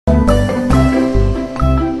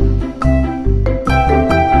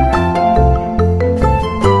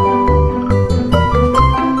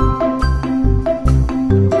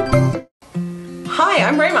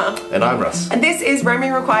This is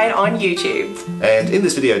Roaming Required on YouTube. And in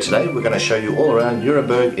this video today, we're going to show you all around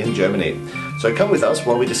Nuremberg in Germany. So come with us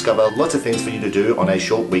while we discover lots of things for you to do on a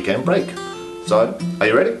short weekend break. So, are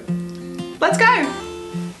you ready? Let's go!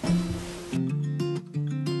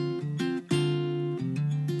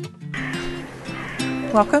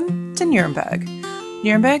 Welcome to Nuremberg.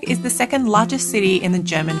 Nuremberg is the second largest city in the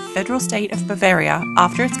German federal state of Bavaria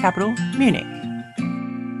after its capital, Munich.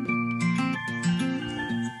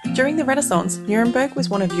 During the Renaissance, Nuremberg was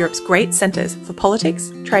one of Europe's great centres for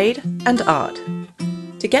politics, trade and art.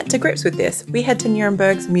 To get to grips with this, we head to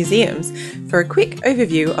Nuremberg's museums for a quick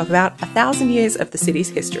overview of about 1,000 years of the city's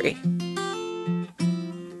history.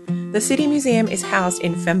 The City Museum is housed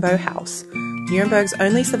in Fembo House, Nuremberg's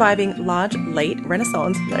only surviving large late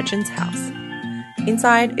Renaissance merchant's house.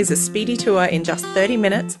 Inside is a speedy tour in just 30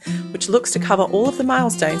 minutes, which looks to cover all of the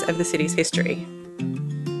milestones of the city's history.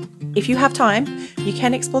 If you have time, you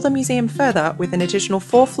can explore the museum further with an additional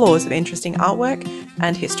 4 floors of interesting artwork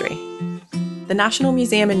and history. The National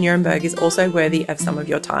Museum in Nuremberg is also worthy of some of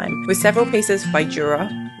your time, with several pieces by Dürer,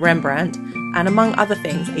 Rembrandt, and among other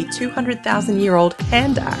things, a 200,000-year-old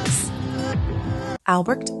hand axe.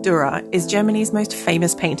 Albrecht Dürer is Germany's most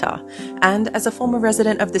famous painter, and as a former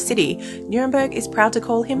resident of the city, Nuremberg is proud to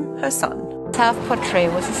call him her son.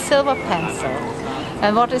 Self-portrait with a silver pencil.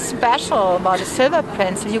 And what is special about a silver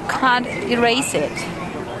pencil, you can't erase it.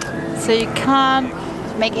 So you can't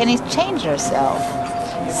make any change yourself.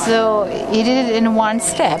 So he did it in one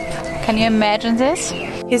step. Can you imagine this?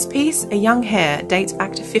 His piece, A Young Hare, dates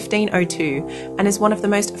back to 1502 and is one of the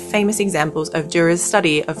most famous examples of Dürer's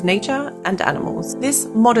study of nature and animals. This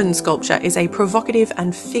modern sculpture is a provocative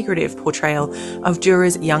and figurative portrayal of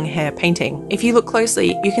Dürer's young hare painting. If you look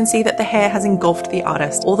closely, you can see that the hare has engulfed the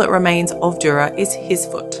artist. All that remains of Dürer is his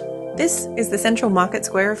foot. This is the central market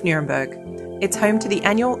square of Nuremberg. It's home to the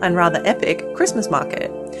annual and rather epic Christmas market.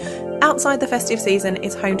 Outside the festive season,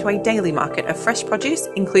 it's home to a daily market of fresh produce,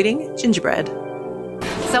 including gingerbread.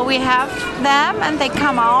 So we have them and they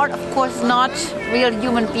come out, of course not real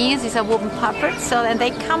human beings, these are wooden puppets, and they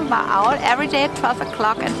come out every day at 12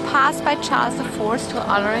 o'clock and pass by Charles IV to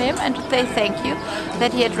honor him and to say thank you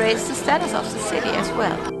that he had raised the status of the city as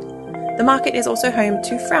well. The market is also home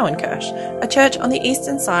to Frauenkirche, a church on the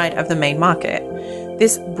eastern side of the main market.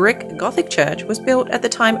 This brick Gothic church was built at the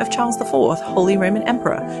time of Charles IV, Holy Roman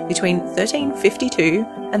Emperor, between 1352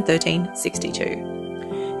 and 1362.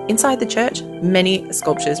 Inside the church, many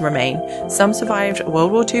sculptures remain. Some survived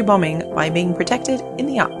World War II bombing by being protected in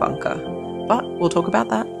the art bunker. But we'll talk about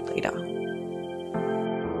that later.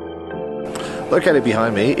 Located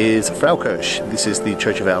behind me is Fraukirche. This is the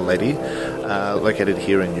Church of Our Lady, located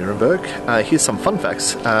here in Nuremberg. Here's some fun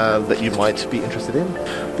facts that you might be interested in.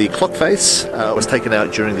 The clock face was taken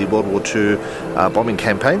out during the World War II bombing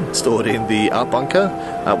campaign, stored in the art bunker,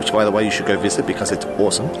 which, by the way, you should go visit because it's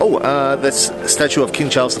awesome. Oh, that's a statue of King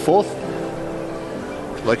Charles IV,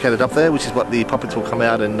 located up there, which is what the puppets will come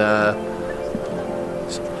out and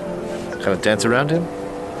kind of dance around in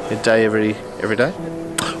midday every day.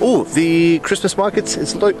 Oh, the Christmas markets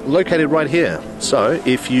is located right here. So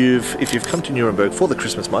if you've come to Nuremberg for the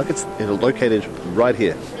Christmas markets, it's located right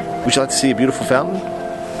here. Would you like to see a beautiful fountain?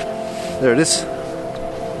 There it is.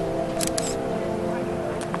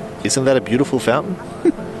 Isn't that a beautiful fountain?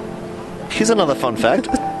 Here's another fun fact.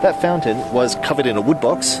 That fountain was covered in a wood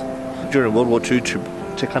box during World War II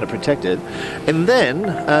to kind of protect it. And then,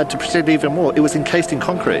 to protect it even more, it was encased in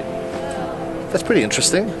concrete. That's pretty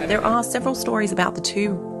interesting. There are several stories about the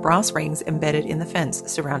 2 brass rings embedded in the fence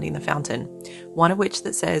surrounding the fountain, one of which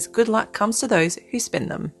that says, "Good luck comes to those who spin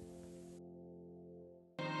them."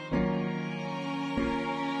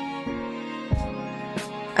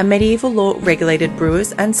 A medieval law regulated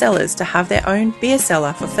brewers and cellars to have their own beer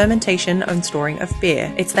cellar for fermentation and storing of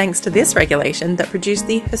beer. It's thanks to this regulation that produced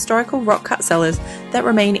the historical rock-cut cellars that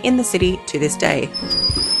remain in the city to this day.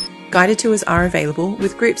 Guided tours are available,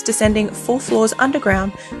 with groups descending 4 floors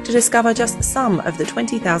underground to discover just some of the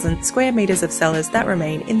 20,000 square meters of cellars that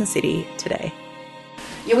remain in the city today.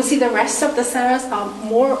 You will see the rest of the cellars are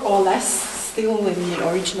more or less still in the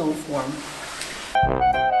original form.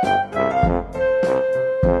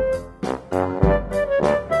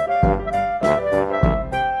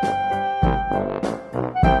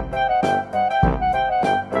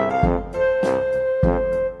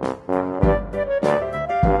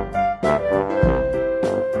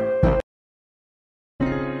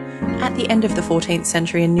 At the end of the 14th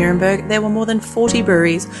century in Nuremberg, there were more than 40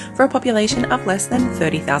 breweries for a population of less than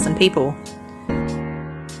 30,000 people.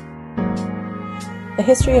 The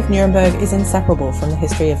history of Nuremberg is inseparable from the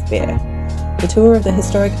history of beer. The tour of the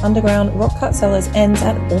historic underground rock-cut cellars ends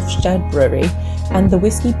at Hofstad Brewery and the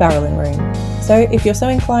Whiskey Barreling Room. So if you're so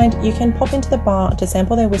inclined, you can pop into the bar to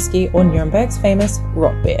sample their whiskey or Nuremberg's famous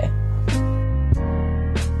rot beer.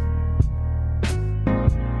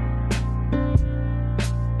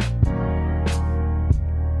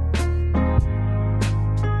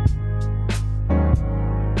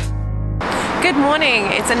 Good morning,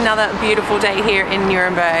 it's another beautiful day here in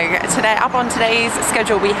Nuremberg. Today, up on today's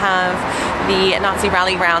schedule, we have the Nazi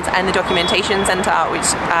rally grounds and the documentation center, which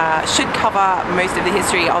should cover most of the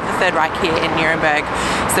history of the Third Reich here in Nuremberg,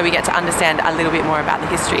 so we get to understand a little bit more about the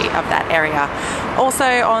history of that area. Also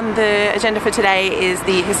on the agenda for today is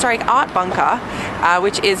the historic art bunker,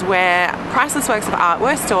 which is where priceless works of art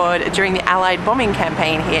were stored during the Allied bombing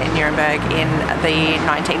campaign here in Nuremberg in the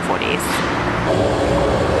 1940s.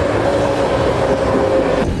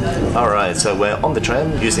 Alright, so we're on the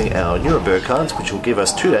tram using our Nuremberg cards, which will give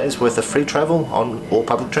us 2 days worth of free travel on all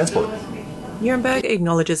public transport. Nuremberg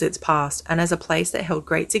acknowledges its past and as a place that held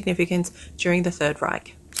great significance during the Third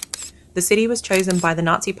Reich. The city was chosen by the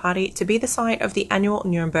Nazi Party to be the site of the annual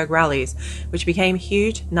Nuremberg rallies, which became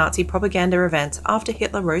huge Nazi propaganda events after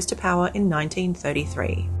Hitler rose to power in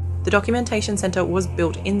 1933. The documentation center was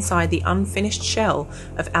built inside the unfinished shell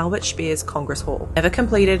of Albert Speer's Congress Hall. Never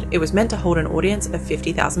completed, it was meant to hold an audience of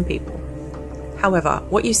 50,000 people. However,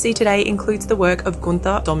 what you see today includes the work of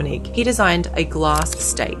Gunther Dominik. He designed a glass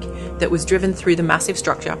stake that was driven through the massive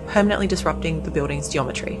structure, permanently disrupting the building's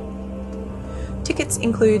geometry. Tickets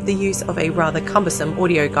include the use of a rather cumbersome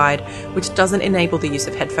audio guide, which doesn't enable the use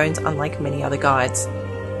of headphones unlike many other guides.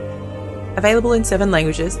 Available in 7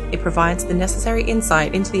 languages, it provides the necessary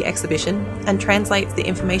insight into the exhibition and translates the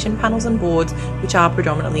information panels and boards, which are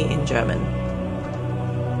predominantly in German.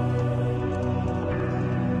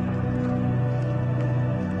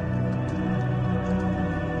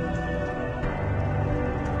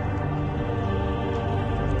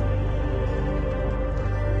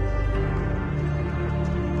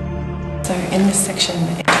 So in this section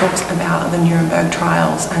it talks about the Nuremberg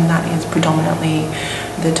trials, and that is predominantly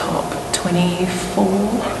the top 24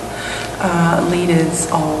 leaders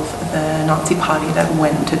of the Nazi Party that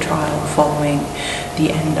went to trial following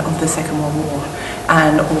the end of the Second World War,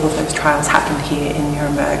 and all of those trials happened here in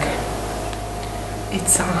Nuremberg.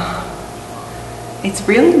 It's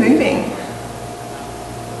really moving.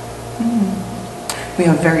 We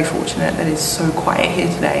are very fortunate that it's so quiet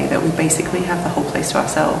here today that we basically have the whole place to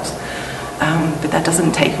ourselves. But that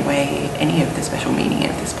doesn't take away any of the special meaning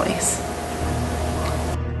of this place.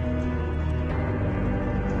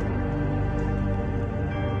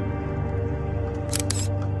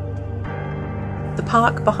 The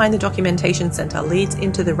park behind the documentation centre leads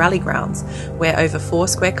into the rally grounds, where over 4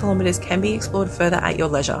 square kilometres can be explored further at your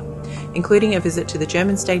leisure, including a visit to the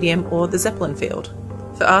German Stadium or the Zeppelin Field.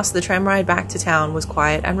 For us, the tram ride back to town was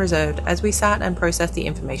quiet and reserved as we sat and processed the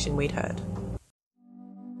information we'd heard.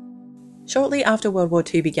 Shortly after World War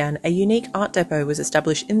II began, a unique art depot was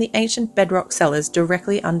established in the ancient bedrock cellars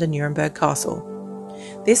directly under Nuremberg Castle.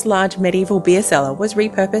 This large medieval beer cellar was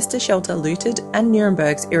repurposed to shelter looted and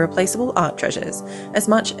Nuremberg's irreplaceable art treasures, as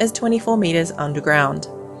much as 24 metres underground.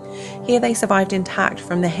 Here they survived intact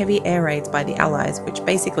from the heavy air raids by the Allies, which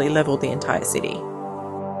basically levelled the entire city.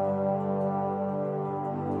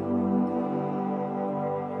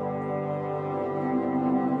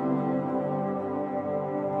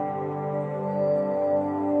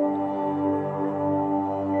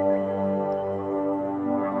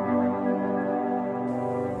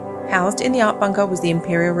 Housed in the art bunker was the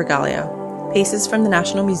Imperial Regalia, pieces from the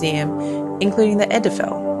National Museum, including the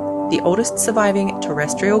Erdefell, the oldest surviving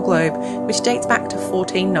terrestrial globe, which dates back to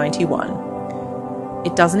 1491.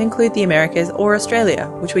 It doesn't include the Americas or Australia,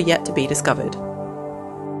 which were yet to be discovered.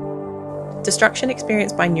 Destruction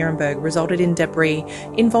experienced by Nuremberg resulted in debris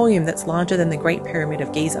in volume that's larger than the Great Pyramid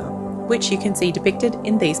of Giza, which you can see depicted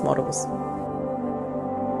in these models.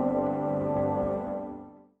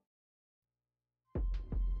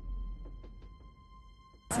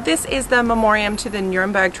 This is the memoriam to the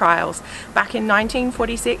Nuremberg trials. Back in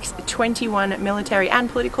 1946, 21 military and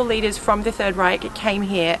political leaders from the Third Reich came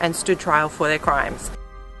here and stood trial for their crimes.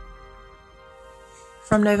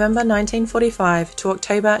 From November 1945 to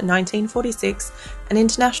October 1946, an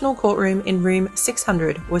international courtroom in room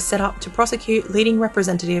 600 was set up to prosecute leading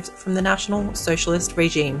representatives from the National Socialist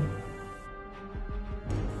regime.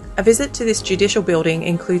 A visit to this judicial building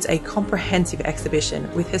includes a comprehensive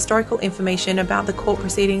exhibition with historical information about the court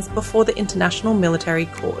proceedings before the International Military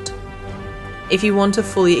Court. If you want to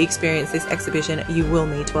fully experience this exhibition, you will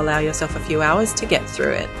need to allow yourself a few hours to get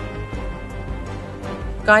through it.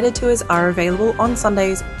 Guided tours are available on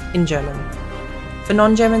Sundays in German. For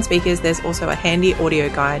non-German speakers, there's also a handy audio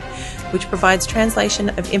guide, which provides translation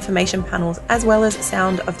of information panels as well as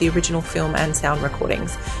sound of the original film and sound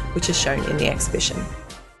recordings, which is shown in the exhibition.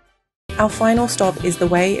 Our final stop is the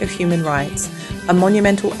Way of Human Rights, a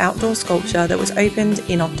monumental outdoor sculpture that was opened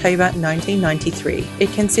in October 1993.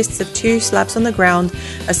 It consists of 2 slabs on the ground,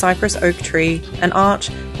 a cypress oak tree, an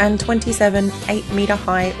arch, and 27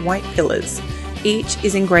 8-metre-high white pillars. Each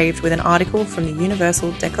is engraved with an article from the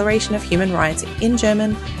Universal Declaration of Human Rights in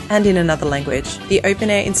German and in another language. The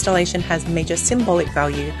open-air installation has major symbolic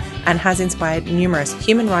value and has inspired numerous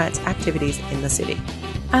human rights activities in the city.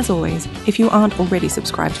 As always, if you aren't already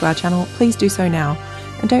subscribed to our channel, please do so now.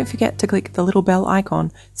 And don't forget to click the little bell icon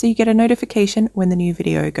so you get a notification when the new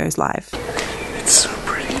video goes live.